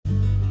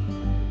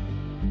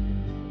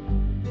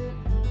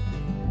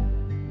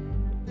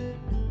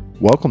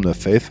Welcome to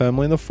Faith,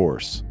 Family, and the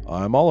Force.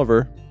 I'm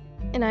Oliver.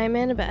 And I'm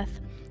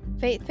Annabeth.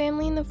 Faith,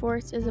 Family, and the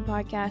Force is a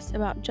podcast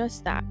about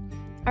just that.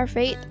 Our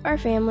faith, our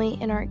family,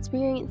 and our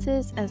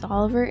experiences as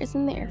Oliver is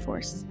in the Air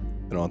Force.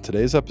 And on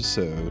today's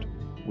episode,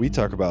 we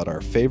talk about our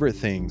favorite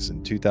things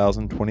in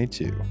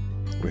 2022.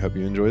 We hope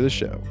you enjoy the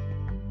show.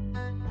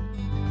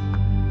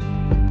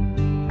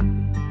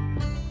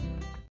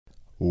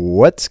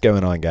 What's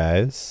going on,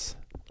 guys?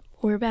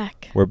 We're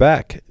back. We're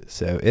back.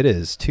 So it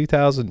is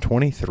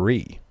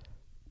 2023.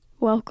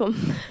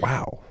 Welcome.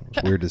 Wow.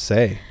 It's weird to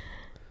say.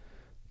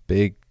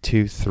 Big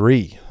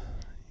 2-3.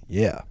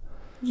 Yeah.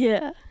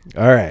 Yeah.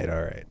 All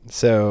right.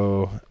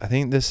 So I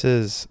think this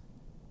is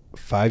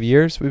 5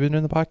 years we've been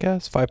doing the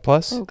podcast.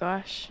 5+. Oh,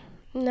 gosh.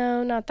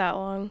 No, not that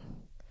long.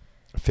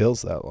 It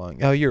feels that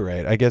long. Oh, you're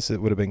right. I guess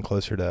it would have been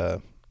closer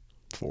to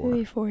 4.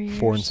 Maybe 4 years.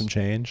 4 and some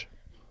change.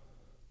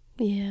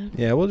 Yeah.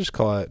 Yeah, we'll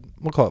call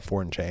it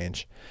 4 and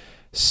change.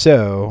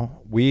 So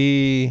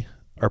we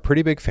are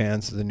pretty big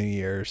fans of the New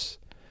Year's,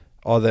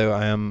 although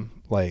I am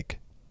like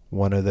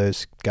one of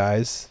those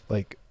guys,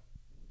 like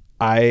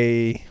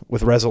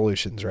with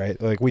resolutions,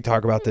 right? Like we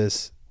talk about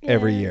this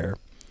every year.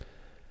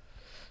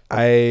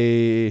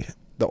 The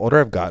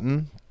older I've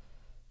gotten,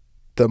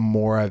 the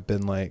more I've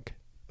been like,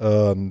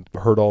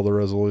 heard all the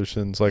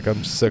resolutions. Like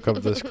I'm sick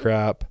of this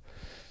crap.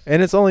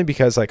 And it's only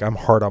because like I'm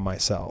hard on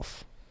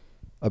myself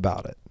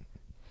about it.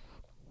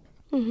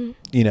 Mm-hmm.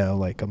 You know,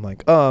 like I'm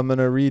like, I'm going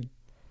to read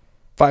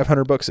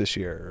 500 books this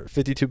year, or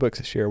 52 books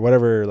this year,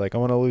 whatever. Like I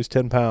want to lose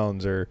 10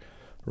 pounds or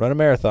run a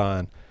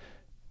marathon.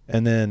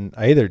 And then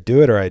I either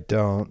do it or I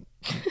don't,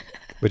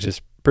 which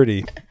is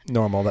pretty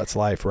normal. That's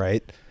life,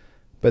 right?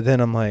 But then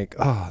I'm like,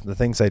 the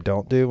things I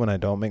don't do when I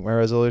don't make my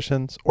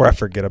resolutions, or I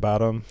forget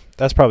about them.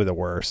 That's probably the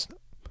worst.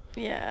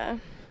 Yeah.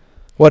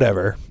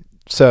 Whatever.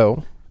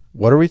 So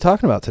what are we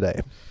talking about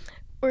today?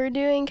 We're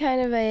doing kind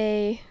of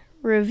a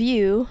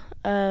review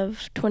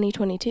of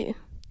 2022.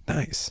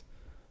 Nice.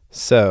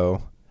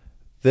 So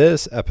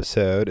this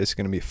episode is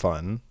going to be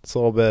fun. It's a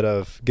little bit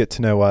of get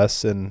to know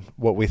us and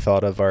what we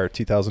thought of our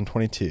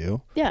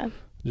 2022. Yeah.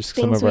 Just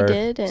things some of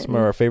we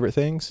our favorite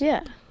things.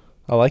 Yeah.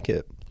 I like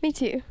it. Me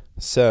too.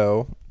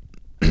 So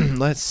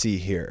let's see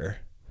here.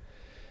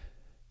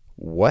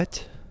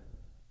 What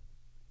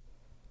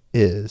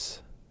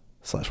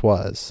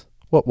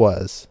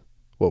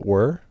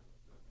were?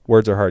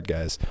 Words are hard,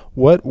 guys.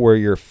 What were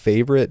your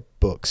favorite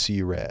books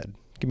you read?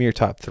 Give me your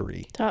top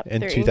 3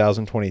 in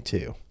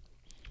 2022.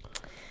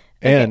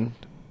 Okay. And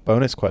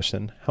bonus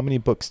question, how many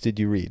books did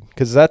you read?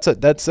 Because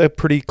that's a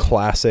pretty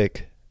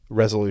classic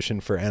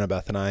resolution for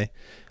Annabeth and I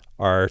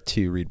are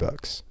to read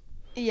books.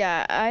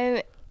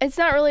 Yeah, it's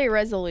not really a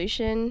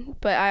resolution,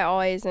 but I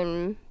always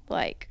am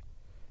like,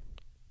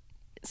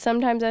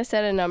 sometimes I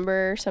set a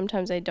number,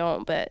 sometimes I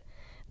don't, but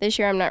this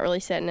year I'm not really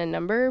setting a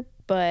number,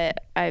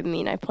 but I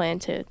mean, I plan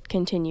to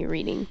continue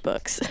reading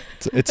books.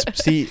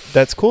 See,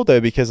 that's cool though,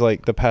 because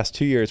like the past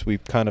 2 years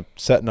we've kind of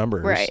set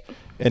numbers. Right.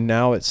 And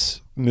now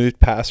it's moved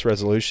past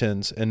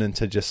resolutions and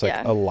into just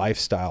like a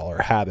lifestyle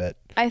or habit.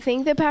 I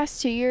think the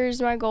past 2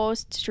 years, my goal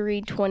is to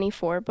read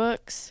 24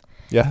 books.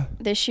 Yeah.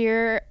 This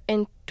year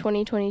in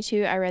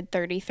 2022, I read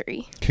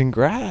 33.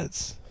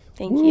 Congrats.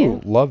 Thank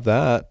you. Love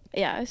that.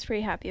 Yeah, I was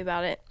pretty happy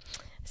about it.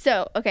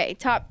 So, okay,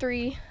 top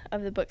 3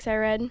 of the books I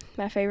read,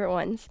 my favorite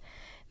ones.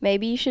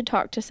 Maybe You Should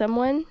Talk to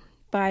Someone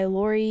by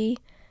Lori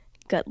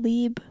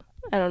Gottlieb.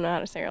 I don't know how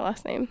to say her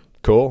last name.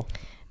 Cool.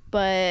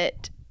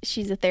 But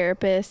she's a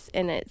therapist,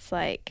 and it's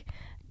like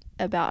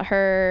about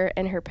her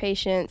and her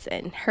patients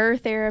and her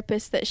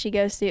therapist that she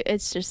goes to.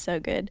 It's just so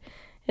good.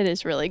 It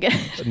is really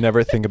good.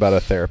 Never think about a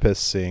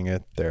therapist seeing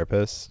a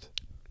therapist.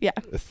 Yeah.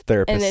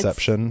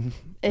 Therapistception.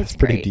 It's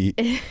pretty great.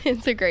 deep.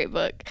 It's a great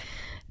book.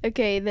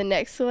 Okay, the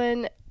next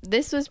one.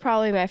 This was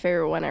probably my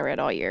favorite one I read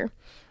all year.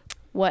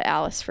 What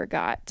Alice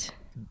Forgot.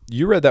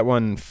 You read that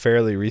one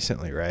fairly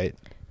recently, right?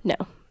 No.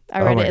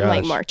 I read it in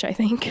like March, I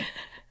think.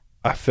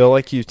 I feel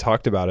like you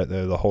talked about it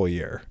though the whole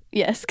year.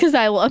 Yes, because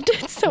I loved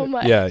it so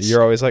much. Yeah,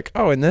 you're always like,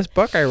 in this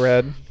book I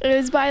read. It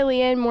was by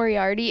Leanne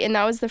Moriarty, and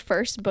that was the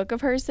first book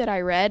of hers that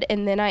I read,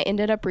 and then I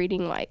ended up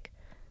reading like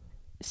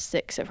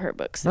 6 of her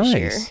books this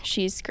year.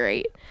 She's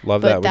great.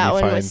 Love that. But that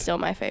one was still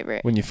my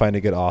favorite. When you find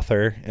a good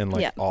author and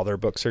like all their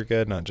books are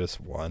good, not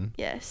just one.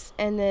 Yes.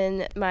 And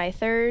then my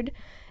third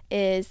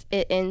is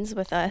It Ends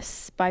With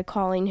Us by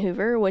Colleen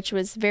Hoover, which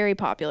was very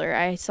popular.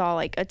 I saw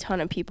like a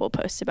ton of people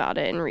post about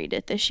it and read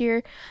it this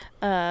year.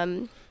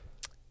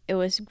 It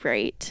was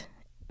great.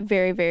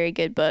 Very, very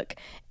good book.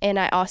 And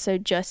I also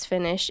just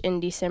finished in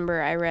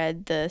December, I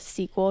read the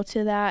sequel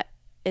to that.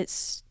 It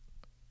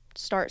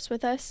Starts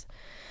With Us.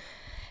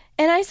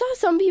 And I saw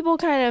some people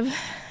kind of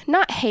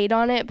not hate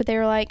on it, but they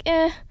were like,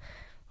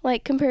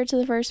 like compared to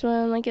the first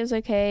one, like it was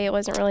okay. It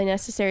wasn't really a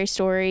necessary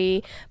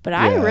story, but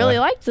I really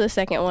liked the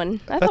second one.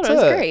 I thought it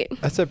was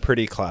great. That's a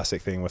pretty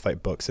classic thing with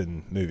like books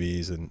and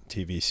movies and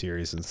TV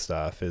series and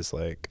stuff is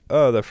like,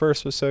 the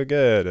first was so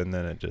good. And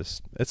then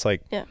it's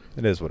like,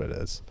 it is what it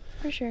is.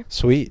 For sure.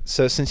 Sweet.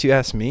 So since you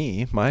asked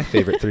me, my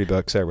favorite 3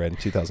 books I read in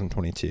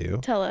 2022.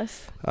 Tell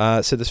us.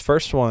 So this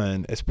first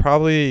one is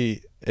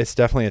it's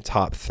definitely a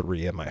top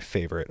 3 of my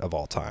favorite of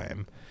all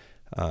time.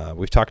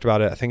 We've talked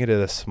about it. I think I did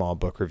a small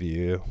book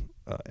review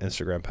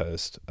Instagram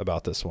post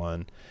about this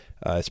one.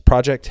 It's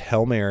Project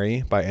Hail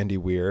Mary by Andy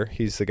Weir.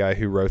 He's the guy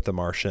who wrote The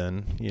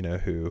Martian,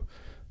 who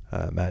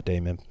Matt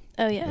Damon.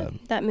 Oh, yeah.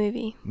 That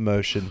movie.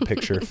 Motion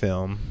picture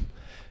film.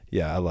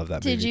 Yeah, I love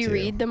that movie. Did you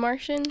read The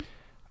Martian?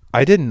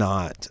 I did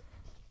not.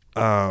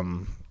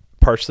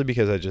 Partially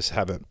because I just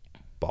haven't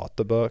bought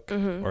the book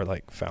or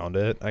found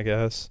it, I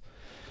guess.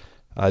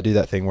 I do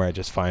that thing where I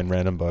just find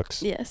random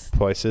books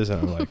places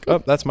and I'm like,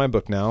 oh, that's my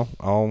book now.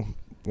 I'll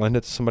lend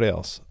it to somebody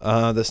else.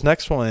 This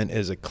next one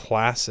is a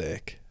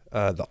classic,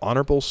 The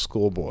Honorable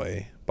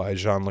Schoolboy by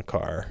Jean Le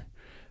Carre.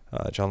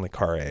 Jean Le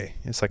Carre.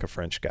 It's like a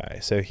French guy.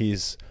 So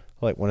he's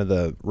like one of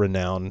the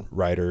renowned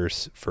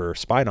writers for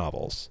spy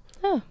novels.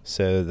 Oh.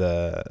 So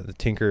the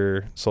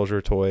Tinker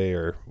Soldier toy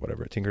or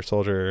whatever, Tinker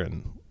Soldier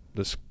and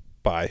the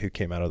spy who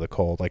came out of the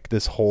cold, like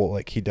this whole,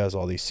 like he does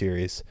all these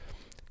series.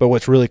 But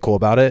what's really cool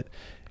about it,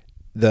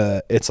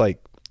 it's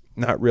like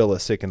not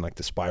realistic in like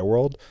the spy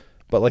world,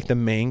 but like the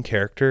main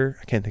character,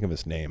 I can't think of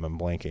his name, I'm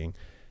blanking,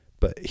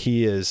 but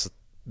he is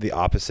the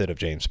opposite of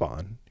James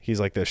Bond. He's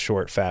like this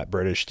short, fat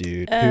British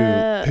dude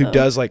who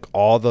does like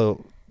all the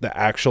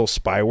actual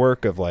spy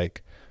work of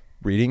like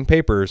reading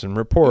papers and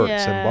reports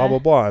and blah, blah,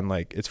 blah. And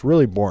like, it's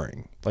really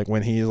boring. Like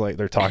when he's like,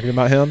 they're talking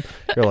about him,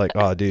 you're like,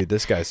 oh dude,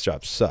 this guy's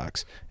job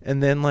sucks.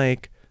 And then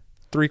like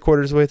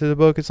 3/4 of the way through the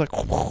book, it's like,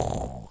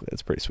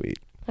 it's pretty sweet.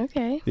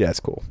 Okay. Yeah, it's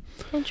cool.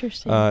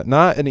 Interesting.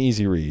 Not an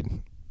easy read,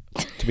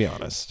 to be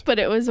honest. But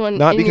it was one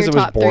not in because your it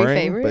was top 3 boring,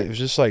 favorite? but it was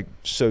just like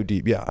so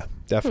deep. Yeah,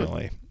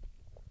 definitely.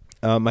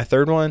 My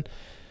third one,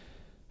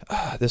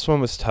 this one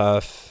was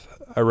tough.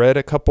 I read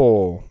a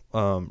couple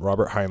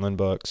Robert Heinlein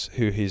books,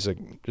 he's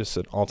just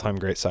an all-time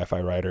great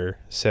sci-fi writer.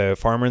 So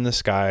Farmer in the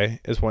Sky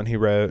is one he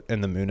wrote,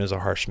 and The Moon is a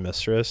Harsh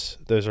Mistress.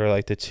 Those are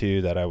like the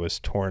 2 that I was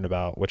torn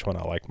about which one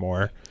I like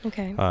more.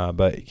 Okay.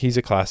 But he's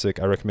a classic.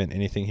 I recommend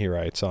anything he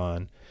writes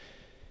on.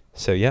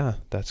 So yeah,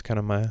 that's kind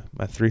of my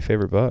 3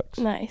 favorite books.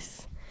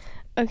 Nice.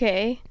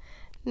 Okay.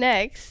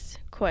 Next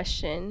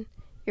question.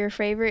 Your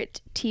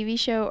favorite TV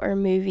show or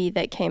movie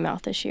that came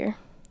out this year?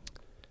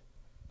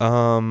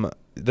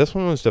 This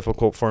one was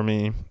difficult for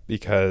me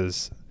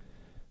because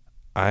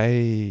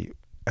I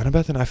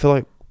feel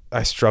like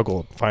I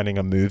struggled finding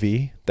a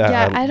movie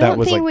that that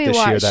was like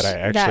this year that I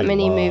actually that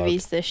many loved.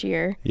 movies this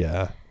year.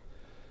 Yeah.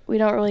 We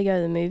don't really go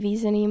to the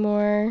movies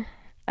anymore.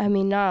 I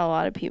mean, not a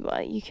lot of people.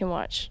 You can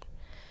watch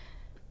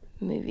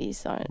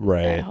movies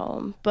at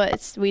home,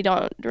 but we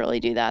don't really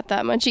do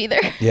that much either.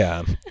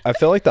 Yeah. I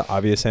feel like the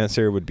obvious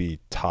answer would be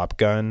Top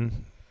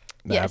Gun.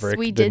 Maverick, yes,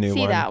 we did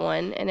see that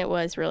one, and it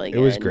was really good.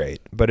 It was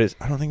great, but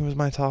I don't think it was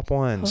my top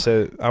one.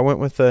 So I went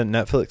with the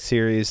Netflix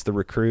series, The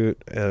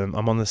Recruit.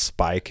 I'm on the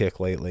spy kick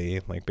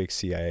lately, like big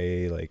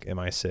CIA, like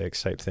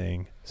MI6 type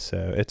thing.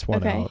 So it's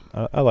one out.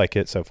 I like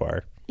it so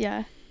far.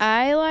 Yeah.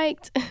 I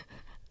liked,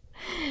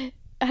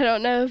 I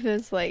don't know if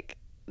it's like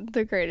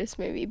the greatest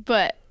movie,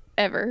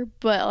 ever,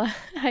 but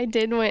I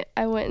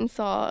went and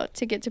saw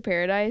Ticket to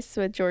Paradise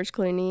with George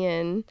Clooney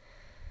and,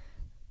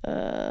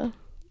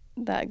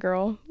 that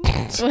girl.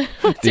 What's her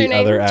name?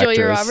 Other actress.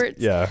 Julia Roberts.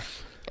 Yeah.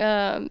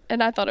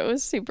 And I thought it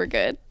was super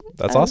good.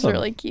 That's awesome. It was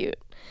really cute.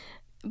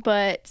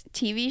 But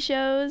TV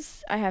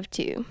shows, I have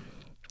 2.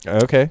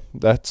 Okay,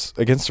 that's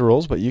against the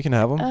rules, but you can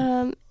have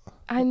them.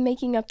 I'm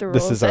making up the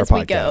rules this is our as podcast.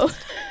 we go.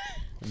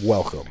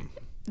 Welcome.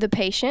 The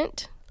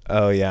Patient.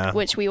 Oh yeah.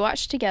 Which we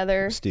watched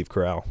together. Steve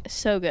Carell.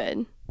 So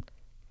good.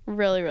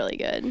 Really, really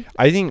good.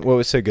 I think what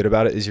was so good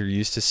about it is you're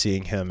used to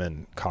seeing him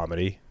in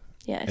comedy.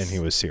 Yes. And he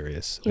was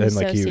serious. He was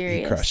and so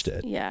serious. He crushed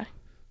it. Yeah.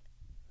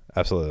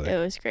 Absolutely. It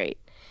was great.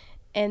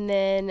 And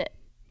then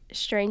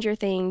Stranger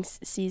Things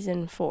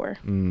season 4.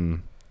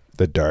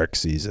 The dark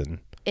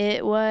season.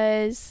 It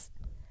was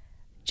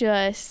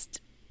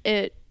just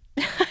I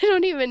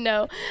don't even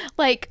know.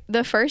 Like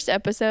the first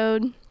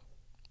episode,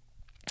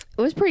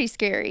 it was pretty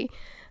scary.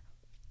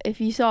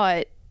 If you saw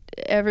it,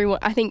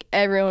 I think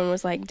everyone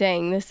was like,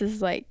 dang, this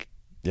is like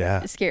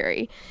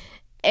scary.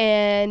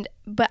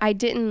 But I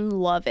didn't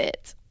love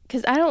it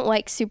because I don't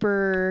like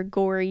super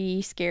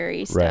gory,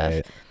 scary stuff.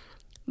 Right.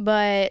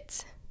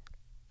 But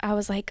I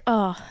was like,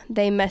 oh,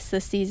 they messed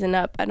this season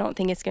up. I don't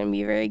think it's going to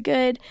be very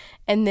good.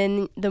 And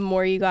then the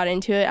more you got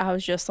into it, I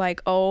was just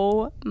like,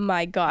 oh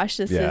my gosh,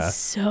 this is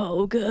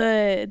so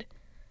good.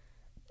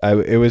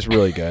 It was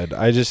really good.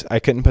 I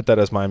couldn't put that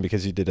as mine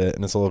because you did it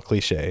and it's a little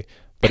cliche,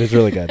 but it's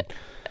really good.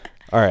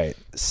 All right.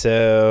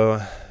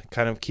 So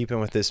kind of keeping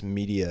with this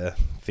media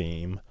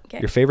theme,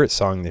 your favorite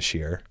song this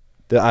year?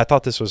 I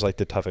thought this was like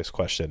the toughest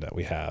question that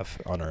we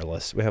have on our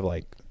list. We have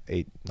like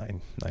 9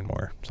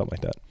 more, something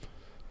like that.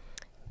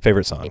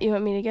 Favorite song? You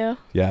want me to go?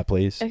 Yeah,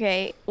 please.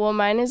 Okay. Well,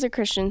 mine is a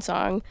Christian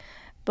song,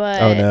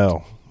 but oh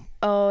no.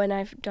 Oh, and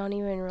I don't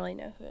even really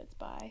know who it's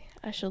by.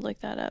 I should look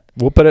that up.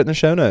 We'll put it in the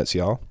show notes,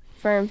 y'all.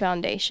 Firm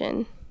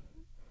Foundation.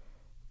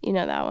 You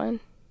know that one?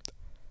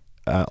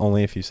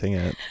 Only if you sing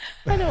it.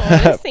 I don't want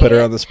to sing Put her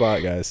it. on the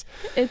spot, guys.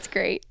 It's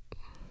great.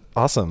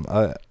 Awesome.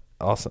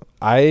 Awesome.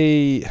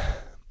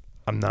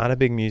 I'm not a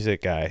big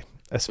music guy,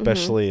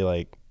 especially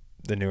like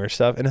the newer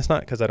stuff. And it's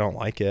not because I don't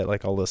like it.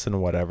 Like I'll listen to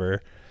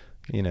whatever,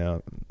 you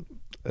know,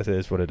 it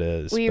is what it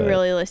is. We but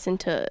really listen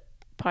to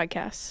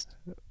podcasts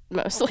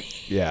mostly.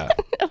 yeah.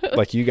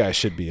 Like you guys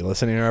should be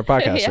listening to our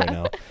podcast right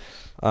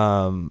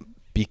now.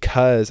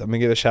 Because I'm going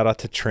to give a shout out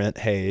to Trent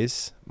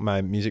Hayes,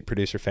 my music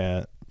producer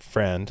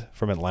friend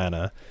from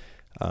Atlanta.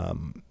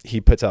 He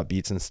puts out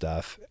beats and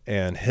stuff,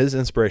 and his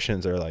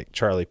inspirations are like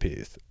Charlie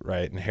Puth,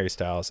 right, and Harry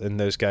Styles, and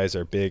those guys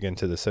are big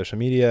into the social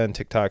media and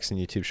TikToks and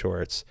YouTube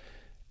shorts,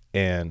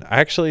 and I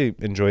actually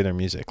enjoy their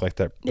music, like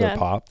their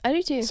pop. I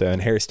do too. So,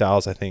 and Harry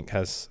Styles, I think,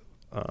 has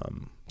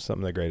some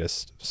of the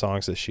greatest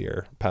songs this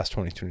year, past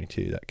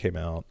 2022, that came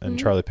out, and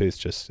Charlie Puth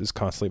just is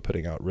constantly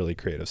putting out really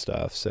creative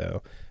stuff,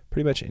 so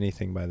pretty much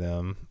anything by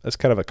them. That's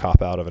kind of a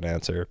cop-out of an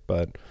answer,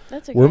 but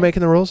That's okay. we're making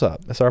the rules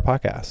up. It's our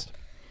podcast.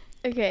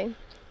 Okay.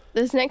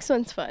 This next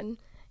one's fun.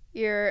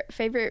 Your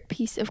favorite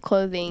piece of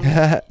clothing.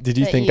 Did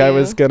you that think I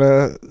was going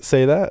to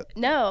say that?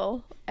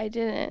 No, I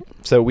didn't.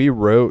 So we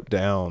wrote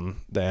down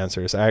the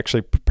answers. I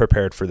actually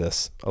prepared for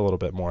this a little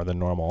bit more than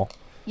normal.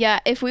 Yeah,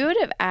 if we would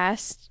have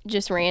asked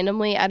just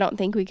randomly, I don't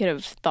think we could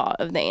have thought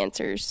of the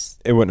answers.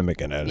 It wouldn't have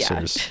been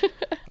answers.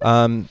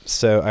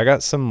 So I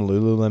got some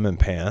Lululemon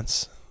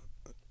pants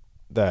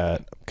that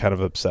I'm kind of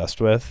obsessed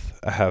with.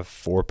 I have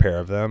 4 pair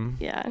of them.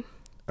 Yeah.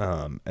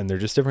 And they're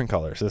just different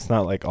colors. It's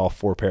not like all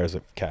 4 pairs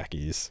of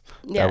khakis.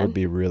 Yeah. That would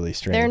be really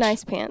strange. They're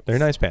nice pants. They're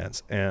nice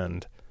pants.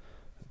 And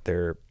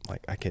they're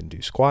like, I can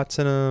do squats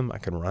in them. I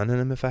can run in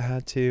them if I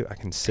had to. I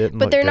can sit and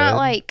But look they're not good.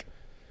 like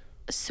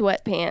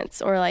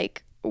sweatpants or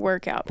like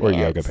workout Or pants.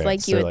 yoga pants.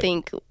 Like you They're would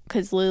think,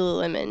 because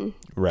Lululemon,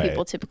 Right.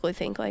 people typically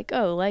think like,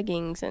 oh,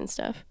 leggings and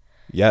stuff.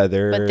 Yeah, But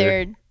they're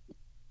they're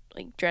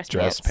like dress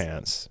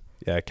pants.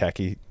 Yeah,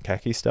 khaki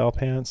style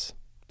pants.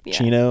 Yeah.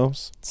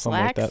 Chinos.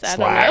 something like Slacks? that.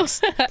 I don't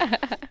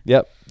Slacks. know.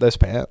 Yep, those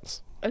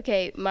pants.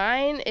 Okay,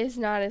 mine is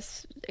not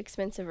as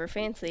expensive or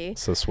fancy.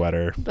 It's a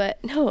sweater.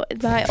 But no,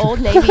 my Old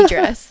Navy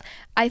dress.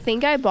 I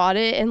think I bought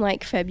it in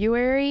like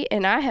February,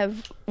 and I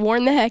have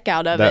worn the heck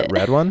out of That it.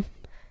 red one?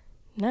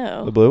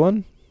 No. The blue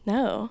one?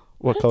 No.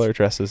 What color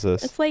dress is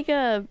this? It's like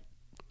a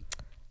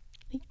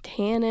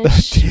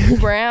tannish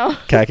brown.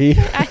 Khaki?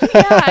 Yeah,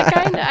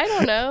 kind of. I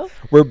don't know.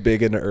 We're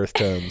big into earth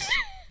tones.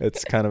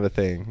 It's kind of a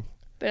thing.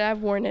 But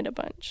I've worn it a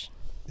bunch.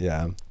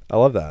 Yeah, I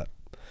love that.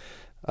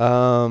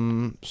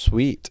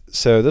 Sweet.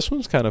 So this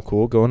one's kind of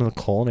cool. Going the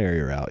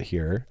culinary route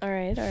here. All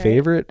right.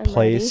 Favorite I'm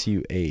place ready.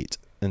 you ate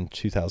in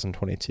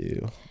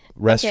 2022?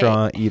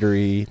 Restaurant,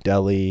 eatery,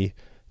 deli,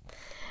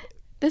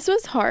 This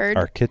was hard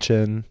our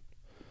kitchen.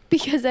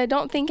 because I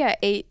don't think I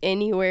ate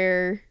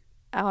anywhere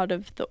out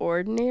of the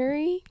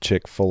ordinary.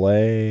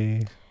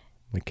 Chick-fil-A,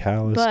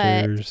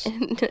 McAllister's.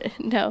 But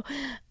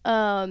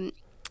no.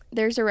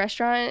 There's a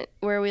restaurant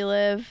where we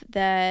live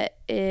that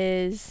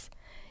is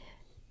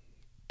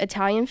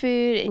Italian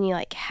food, and you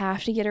like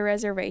have to get a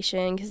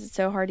reservation because it's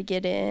so hard to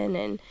get in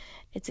and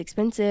it's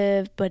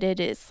expensive, but it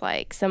is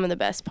like some of the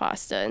best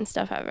pasta and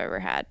stuff I've ever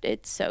had.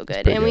 It's so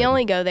good. pretty And we good.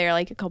 only go there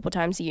like a couple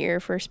times a year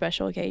for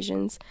special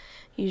occasions,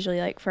 usually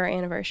like for our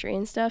anniversary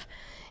and stuff.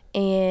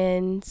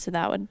 And so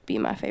that would be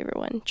my favorite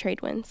one,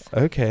 Trade Winds.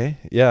 Okay.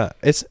 Yeah.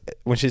 It's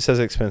when she says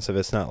expensive,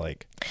 it's not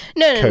like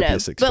No.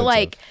 copious But expensive.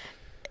 like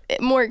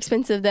more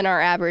expensive than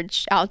our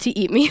average out to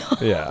eat meal.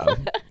 yeah.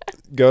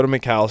 Go to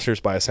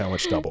McAllister's, buy a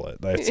sandwich, double it.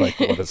 That's like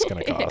what it's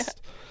going to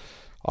cost.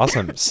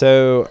 Awesome.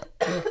 So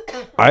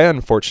I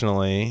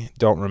unfortunately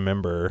don't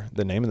remember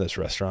the name of this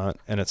restaurant,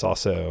 and it's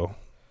also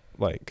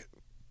like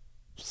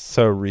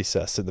so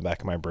recessed in the back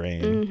of my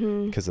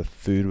brain because the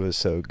food was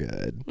so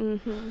good.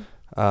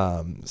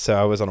 So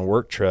I was on a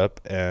work trip,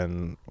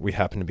 and we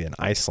happened to be in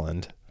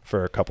Iceland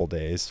for a couple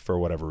days for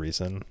whatever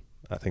reason.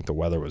 I think the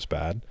weather was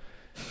bad.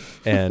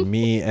 And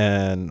me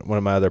and one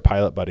of my other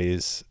pilot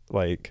buddies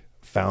like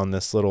found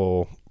this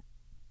little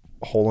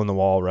hole in the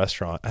wall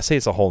restaurant. I say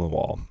it's a hole in the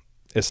wall.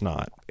 It's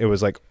not. It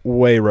was like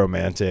way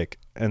romantic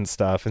and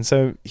stuff. And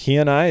so he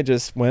and I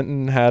just went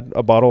and had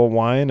a bottle of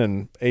wine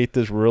and ate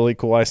this really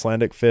cool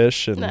Icelandic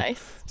fish. And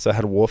Nice. so I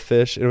had wolf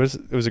fish. It was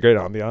a great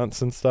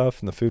ambiance and stuff,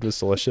 and the food was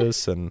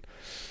delicious. And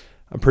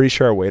I'm pretty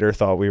sure our waiter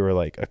thought we were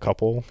like a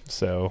couple.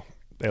 So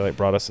they like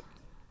brought us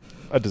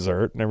a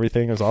dessert and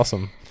everything. It was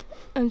awesome.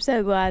 I'm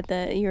so glad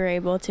that you were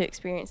able to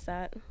experience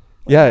that.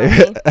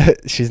 Yeah.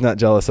 She's not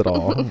jealous at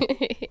all.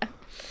 Yeah.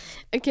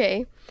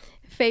 Okay.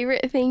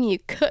 Favorite thing you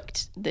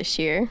cooked this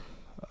year?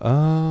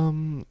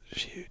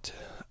 Shoot.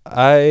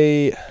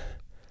 I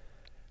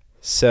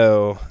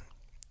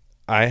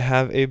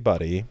have a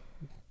buddy,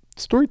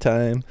 story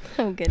time,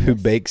 Oh, goodness. who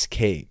bakes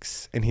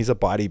cakes, and he's a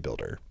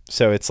bodybuilder.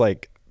 So it's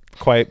like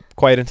quite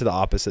into the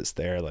opposites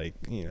there. Like,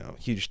 you know,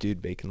 huge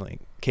dude baking like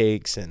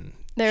cakes and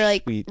They're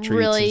like sweet treats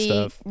really,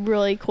 and stuff.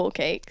 really cool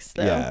cakes,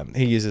 though. Yeah.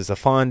 He uses a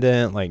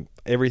fondant, like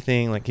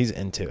everything, like he's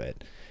into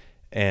it.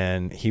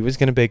 And he was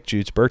going to bake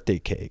Jude's birthday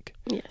cake.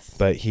 Yes.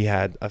 But he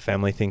had a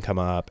family thing come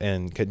up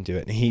and couldn't do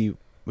it. And he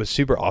was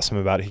super awesome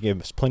about it. He gave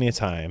us plenty of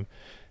time.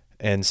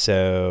 And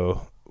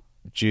so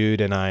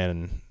Jude and I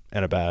and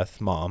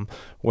Annabeth, mom,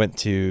 went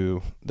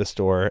to the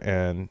store,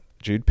 and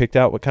Jude picked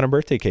out what kind of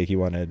birthday cake he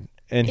wanted.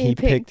 And he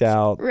picked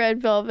out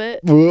red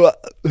velvet,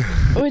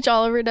 which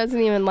Oliver doesn't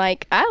even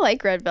like. I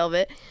like red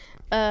velvet.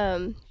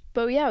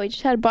 But yeah, we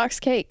just had a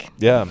box cake.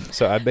 Yeah,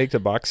 so I baked a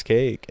box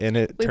cake, and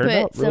it turned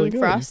out really good. We put some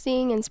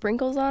frosting and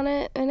sprinkles on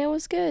it, and it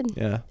was good.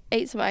 Yeah.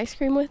 Ate some ice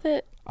cream with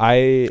it.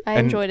 I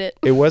enjoyed it.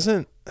 It was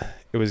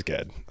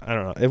good. I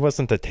don't know. It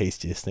wasn't the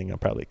tastiest thing I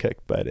probably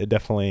cooked, but it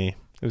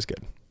was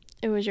good.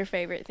 It was your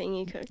favorite thing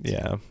you cooked?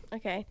 Yeah.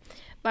 Okay.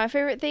 My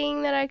favorite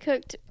thing that I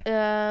cooked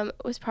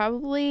was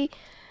probably,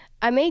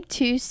 I made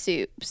 2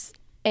 soups,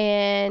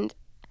 and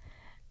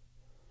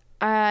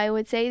I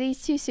would say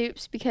these 2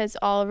 soups because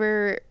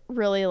Oliver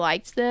really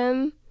liked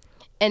them,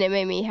 and it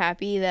made me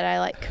happy that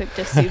I cooked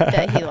a soup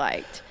that he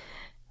liked.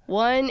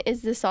 One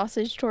is the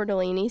sausage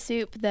tortellini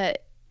soup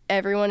that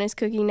everyone is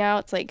cooking now.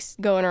 It's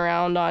going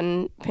around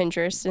on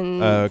Pinterest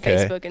and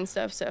Facebook and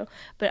stuff. So,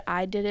 but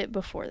I did it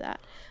before that.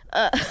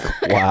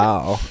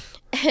 Wow.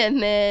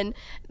 And then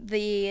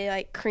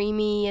the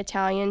creamy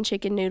Italian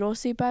chicken noodle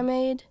soup I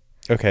made.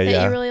 Okay,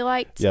 that you really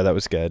liked. Yeah, that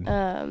was good.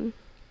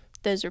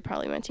 Those are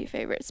probably my 2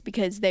 favorites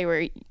because they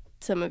were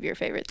some of your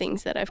favorite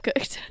things that I've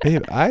cooked.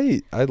 Babe,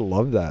 I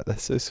love that.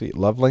 That's so sweet.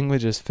 Love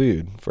language is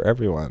food for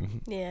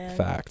everyone. Yeah.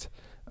 Fact.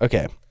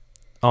 Okay.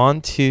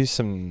 On to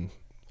some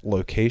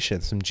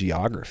location, some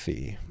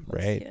geography,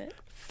 right?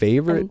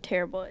 I'm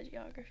terrible at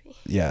geography.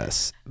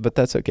 Yes, but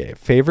that's okay.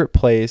 Favorite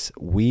place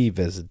we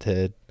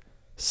visited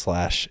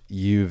 /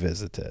 you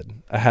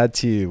visited. I had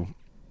to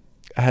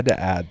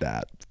add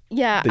that.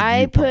 Yeah,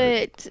 I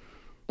put,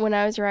 when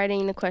I was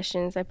writing the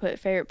questions, I put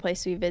favorite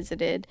place we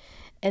visited,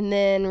 and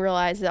then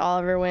realized that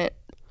Oliver went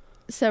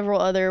several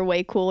other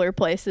way cooler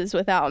places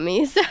without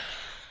me, so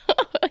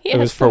he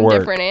has some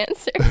different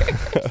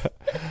answers.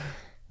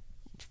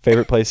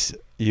 Favorite place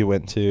you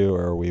went to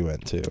or we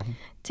went to?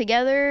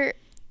 Together,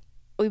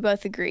 we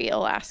both agree,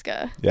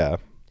 Alaska. Yeah.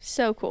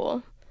 So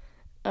cool.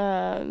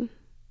 It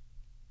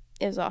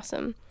was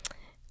awesome.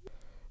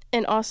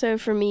 And also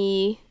for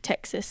me,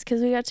 Texas,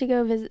 because we got to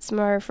go visit some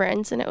of our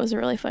friends, and it was a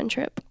really fun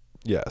trip.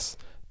 Yes.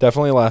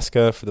 Definitely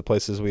Alaska for the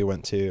places we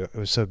went to. It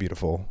was so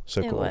beautiful.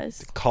 So cool. It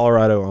was.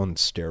 Colorado on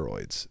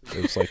steroids.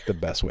 It was the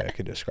best way I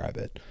could describe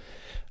it.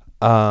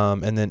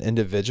 And then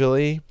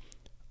individually,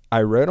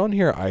 I wrote on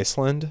here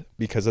Iceland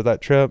because of that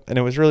trip, and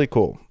it was really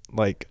cool.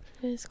 It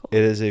is cool.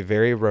 It is a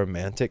very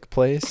romantic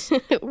place.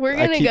 We're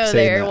going to go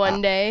there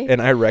one day.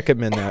 And I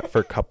recommend that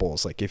for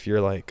couples. If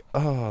you're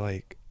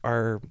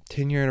our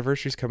 10-year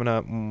anniversary is coming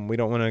up, we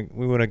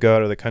want to go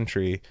out of the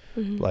country,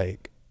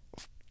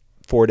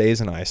 4 days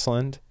in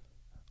Iceland.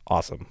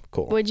 Awesome.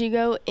 Cool. Would you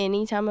go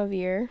any time of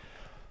year?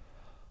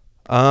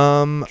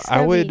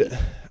 I would.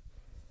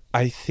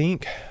 I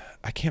think,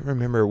 I can't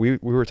remember. We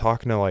were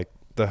talking to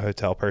the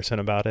hotel person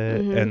about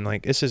it, and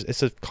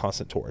it's a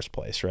constant tourist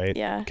place, right?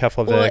 Yeah.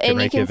 Keflavik and Reykjavik.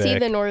 And you can see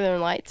the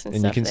northern lights and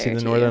stuff. And you can see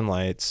the northern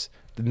lights.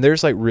 And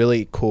there's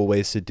really cool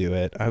ways to do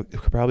it. I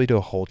could probably do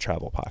a whole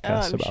travel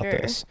podcast about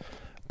this.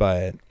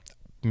 But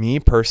me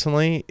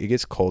personally, it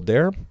gets cold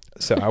there,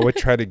 so I would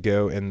try to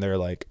go in there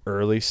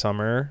early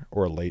summer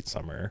or late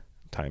summer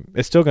time.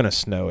 It's still gonna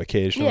snow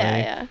occasionally,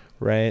 yeah.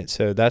 Right?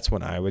 So that's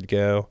when I would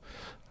go,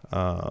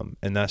 and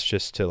that's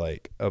just to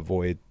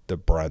avoid the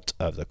brunt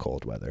of the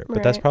cold weather.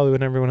 But that's probably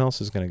when everyone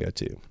else is gonna go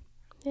too.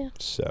 Yeah.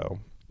 So,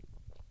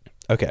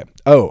 okay.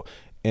 Oh,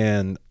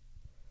 and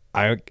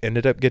I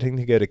ended up getting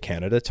to go to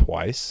Canada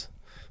twice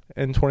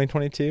in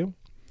 2022.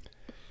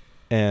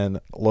 And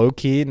low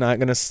key, not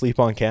going to sleep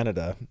on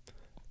Canada.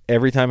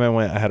 Every time I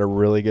went, I had a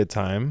really good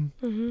time.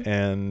 Mm-hmm.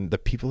 And the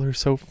people are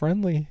so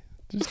friendly.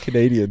 Just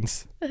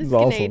Canadians. It's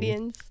awesome.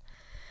 Canadians.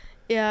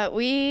 Yeah,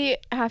 we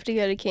have to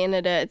go to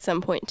Canada at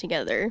some point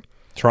together.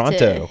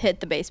 Toronto. To hit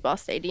the baseball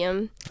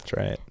stadium. That's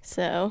right.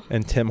 So.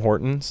 And Tim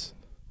Hortons.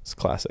 It's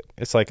classic.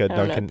 It's like a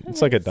Dunkin'.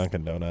 It's like a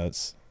Dunkin'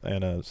 Donuts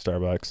and a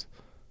Starbucks.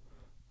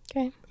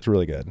 Okay. It's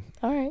really good.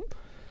 All right.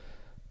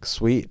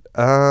 Sweet.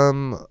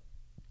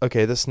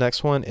 Okay, this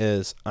next one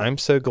is, I'm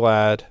so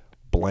glad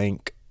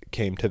blank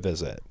came to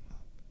visit.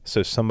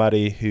 So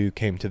somebody who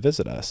came to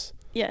visit us.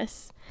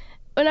 Yes.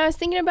 When I was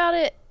thinking about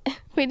it,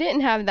 we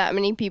didn't have that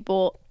many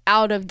people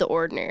out of the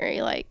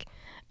ordinary.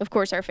 Of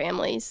course, our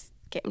families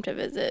came to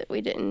visit. We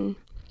didn't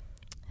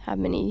have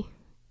many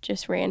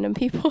just random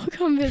people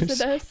come visit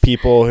us.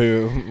 People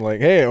who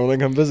hey, I want to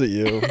come visit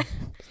you.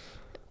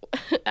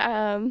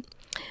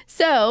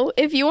 So,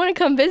 if you want to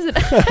come visit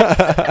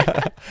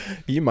us,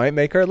 you might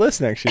make our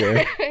list next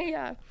year.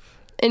 Yeah.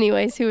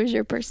 Anyways, who was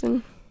your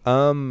person?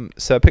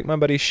 So I picked my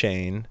buddy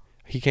Shane.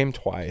 He came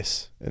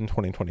twice in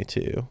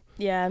 2022.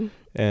 Yeah.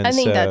 And I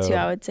think that's who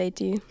I would say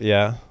too.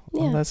 Yeah.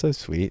 Yeah. Oh, that's so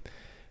sweet.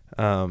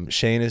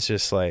 Shane is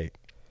just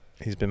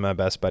he's been my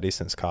best buddy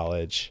since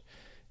college.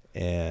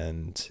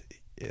 And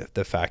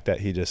the fact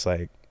that he just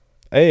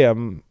hey,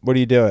 what are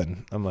you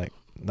doing? I'm like,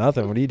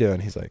 nothing. What are you doing?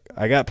 He's like,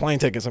 I got plane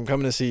tickets. I'm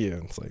coming to see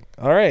you. It's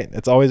all right.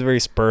 It's always very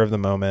spur of the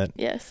moment.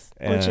 Yes,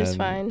 and which is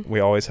fine. We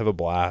always have a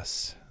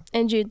blast.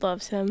 And Jude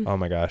loves him. Oh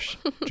my gosh,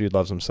 Jude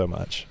loves him so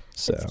much.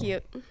 So It's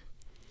cute.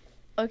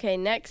 Okay,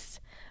 next.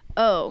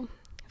 Oh,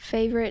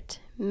 favorite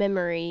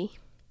memory.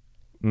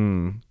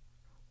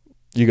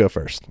 You go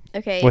first.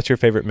 Okay. What's your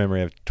favorite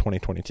memory of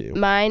 2022?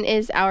 Mine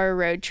is our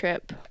road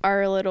trip,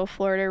 our little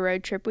Florida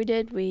road trip we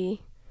did.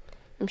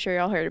 I'm sure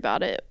y'all heard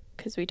about it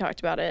because we talked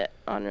about it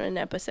on an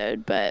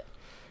episode, but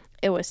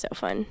it was so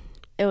fun.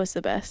 It was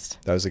the best.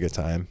 That was a good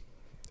time.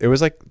 It was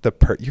like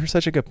you're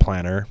such a good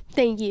planner.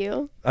 Thank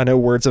you. I know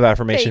words of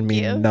affirmation Thank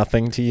mean you.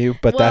 nothing to you,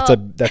 but Well-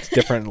 that's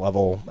different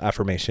level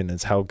affirmation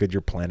is how good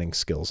your planning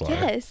skills are.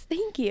 Yes,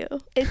 thank you.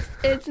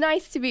 It's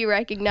nice to be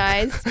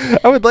recognized.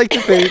 I would like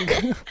to think.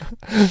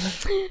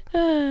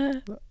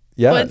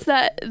 Yeah. What's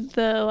that?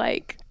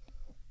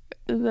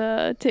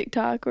 The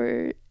TikTok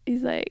where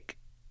he's like,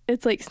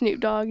 it's like Snoop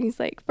Dogg.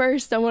 He's like,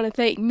 first I want to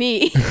thank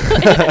me.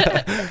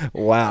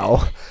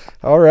 Wow.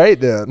 All right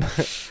then.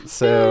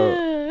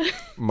 So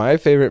my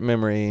favorite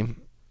memory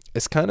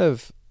is kind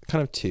of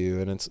two,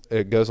 and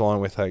it goes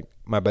along with like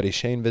my buddy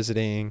Shane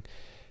visiting,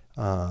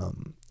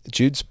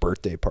 Jude's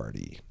birthday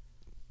party.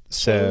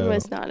 So It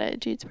was not at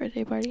Jude's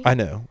birthday party. I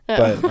know, Oh.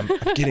 but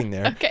I'm getting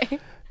there. Okay.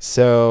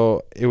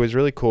 So it was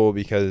really cool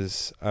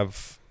because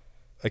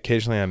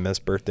occasionally I miss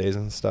birthdays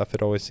and stuff.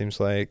 It always seems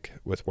like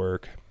with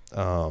work.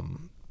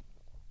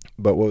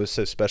 But what was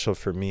so special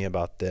for me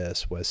about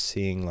this was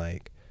seeing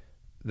like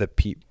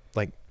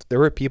there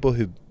were people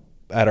who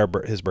at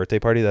his birthday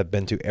party that have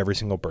been to every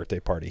single birthday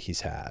party he's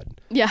had.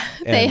 Yeah,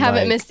 they And,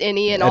 haven't like- missed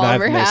any, and and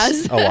Oliver I've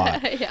missed has a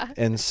lot. Yeah.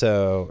 And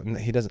so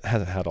hasn't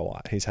had a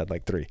lot. He's had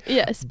like 3.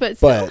 Yes, but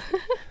still.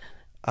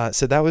 But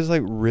so that was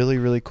like really,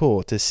 really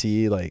cool to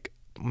see like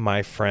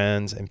my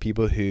friends and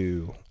people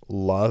who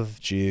love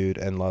Jude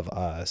and love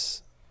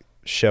us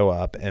show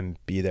up and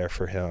be there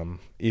for him,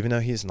 even though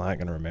he's not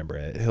going to remember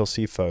it. He'll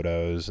see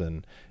photos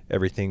and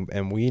everything,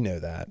 and we know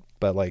that,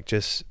 but like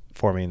just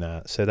forming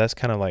that. So that's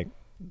kind of like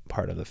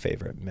part of the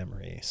favorite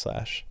memory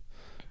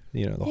 /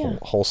 the whole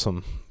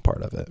wholesome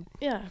part of it.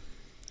 Yeah,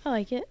 I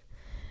like it.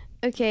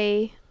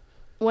 Okay,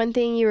 one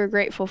thing you were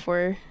grateful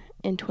for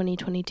in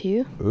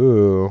 2022.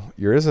 Ooh,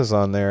 yours is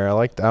on there. I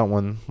like that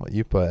one. What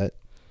you put?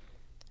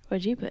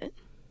 What'd you put?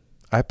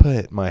 I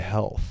put my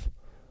health.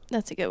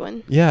 That's a good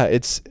one. Yeah,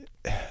 it's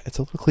a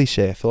little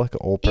cliche. I feel like an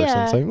old person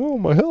Yeah. saying, "Oh,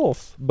 my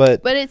health,"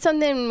 but But it's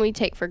something we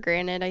take for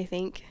granted, I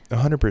think.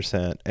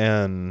 100%.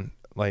 And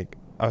like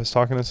I was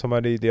talking to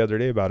somebody the other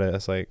day about it.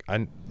 It's like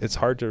it's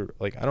hard to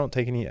like I don't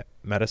take any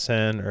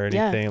medicine or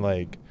anything.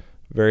 Like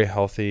very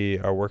healthy.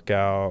 I work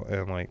out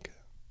and like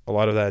a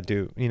lot of that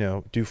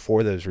do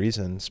for those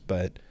reasons.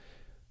 But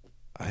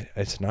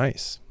it's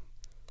nice.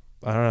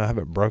 I don't know. I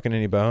haven't broken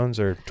any bones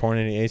or torn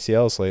any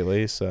ACLs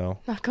lately, so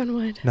Knock on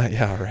wood.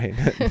 right.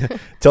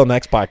 Till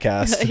next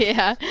podcast.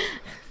 Yeah.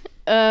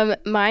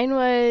 Mine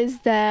was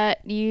that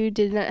you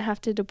didn't have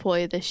to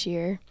deploy this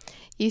year.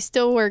 You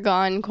still were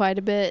gone quite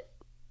a bit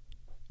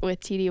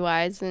with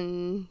TDYs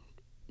and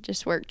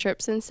just work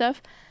trips and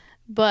stuff,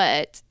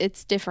 but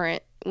it's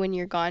different when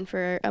you're gone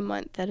for a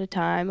month at a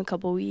time, a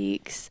couple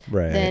weeks.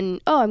 Right. Then,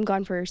 I'm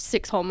gone for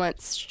 6 whole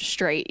months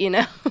straight,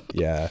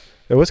 Yeah.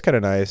 It was kind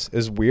of nice. It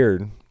was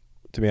weird,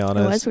 to be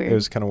honest. was weird. It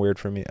was kind of weird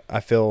for me.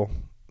 I feel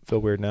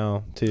weird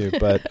now too,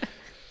 but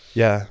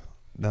yeah,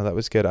 no, that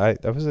was good.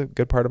 That was a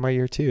good part of my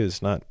year too,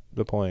 is not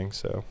deploying.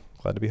 So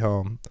glad to be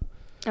home.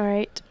 All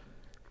right.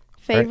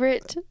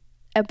 Favorite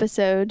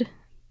episode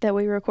that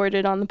we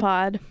recorded on the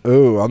pod?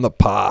 Ooh, on the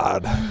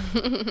pod.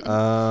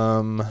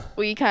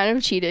 We kind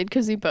of cheated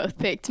because we both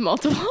picked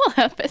multiple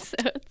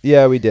episodes.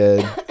 Yeah, we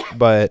did,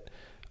 but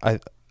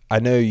I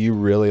know you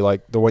really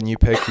like the one you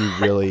picked. You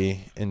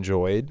really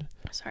enjoyed,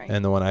 Sorry.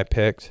 and the one I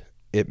picked,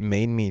 it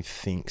made me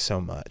think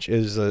so much. It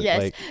was Yes.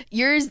 like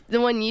Yours,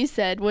 the one you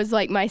said, was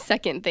like my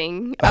second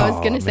thing. I was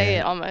Oh, going to say man.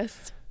 it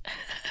almost.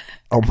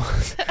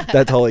 almost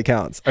that totally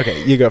counts.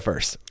 Okay, you go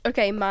first.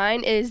 Okay,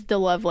 mine is the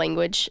love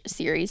language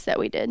series that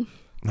we did.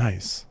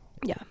 Nice.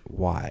 Yeah.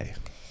 Why?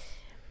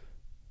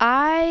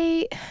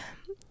 I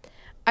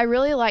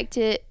really liked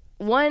it.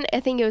 One, I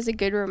think it was a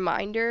good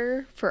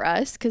reminder for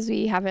us because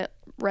we haven't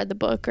read the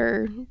book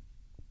or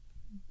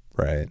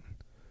Right.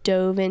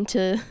 dived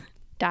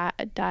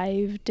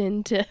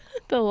into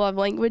the love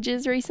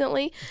languages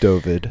recently.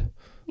 David.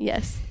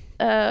 Yes.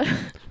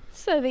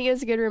 So I think it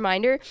was a good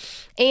reminder.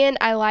 And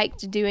I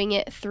liked doing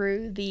it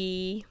through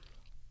the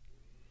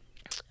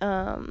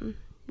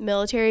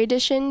military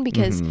edition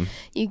because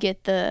you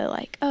get the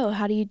like, oh,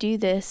 how do you do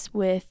this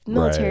with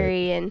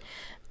military and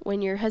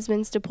when your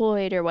husband's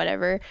deployed or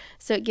whatever.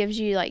 So it gives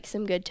you like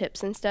some good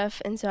tips and stuff.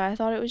 And so I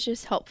thought it was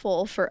just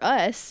helpful for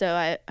us.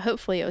 So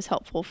hopefully it was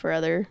helpful for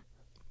other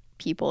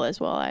people as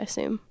well, I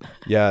assume.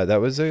 Yeah, it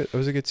was a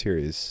good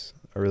series.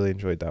 I really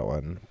enjoyed that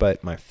one.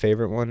 But my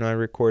favorite one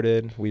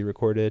we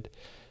recorded,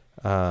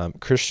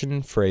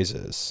 Christian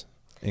phrases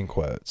in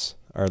quotes.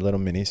 Our little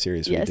mini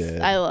series Yes, we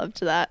did. I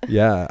loved that.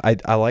 Yeah,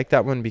 I like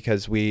that one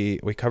because we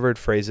covered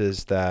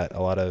phrases that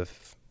a lot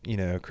of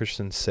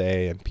Christians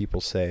say and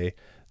people say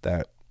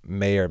that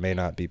may or may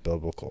not be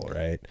biblical,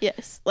 right?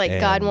 Yes, like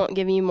God And- won't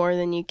give you more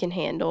than you can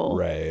handle.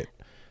 Right.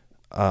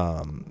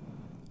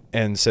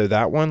 And so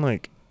that one,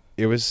 like,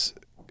 it was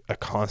a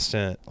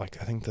constant,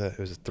 like, I think it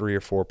was a 3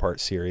 or 4 part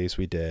series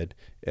we did,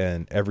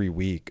 and every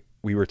week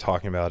we were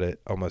talking about it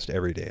almost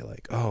every day.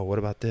 Like, oh, what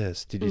about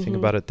this? Did you think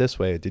about it this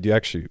way? Did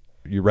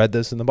you read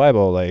this in the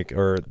Bible? Like,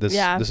 or this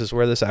is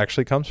where this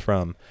actually comes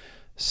from.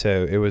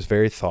 So it was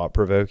very thought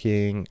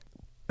provoking,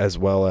 as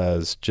well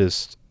as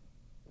just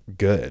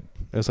good.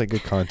 It was like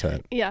good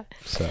content. Yeah.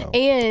 So,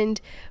 and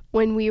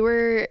when we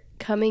were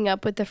coming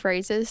up with the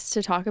phrases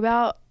to talk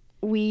about,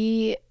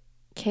 we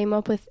came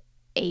up with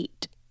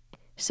 8.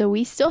 So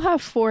we still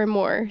have 4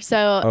 more.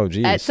 So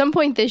at some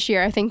point this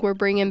year, I think we're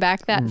bringing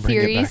back that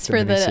series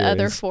for the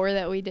other 4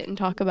 that we didn't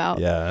talk about.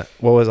 Yeah.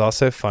 What was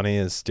also funny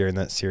is during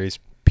that series,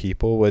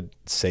 people would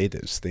say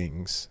those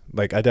things.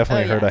 Like, I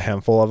definitely heard a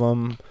handful of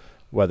them,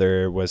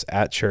 whether it was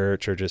at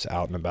church or just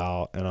out and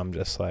about. And I'm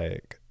just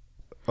like,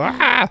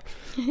 ah!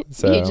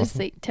 So you just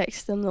like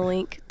text them the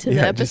link to the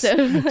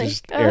episode.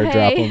 Just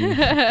airdrop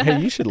them.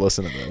 Hey, you should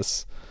listen to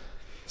this.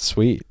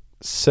 Sweet.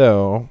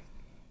 So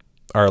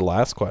our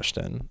last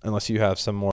question, unless you have some more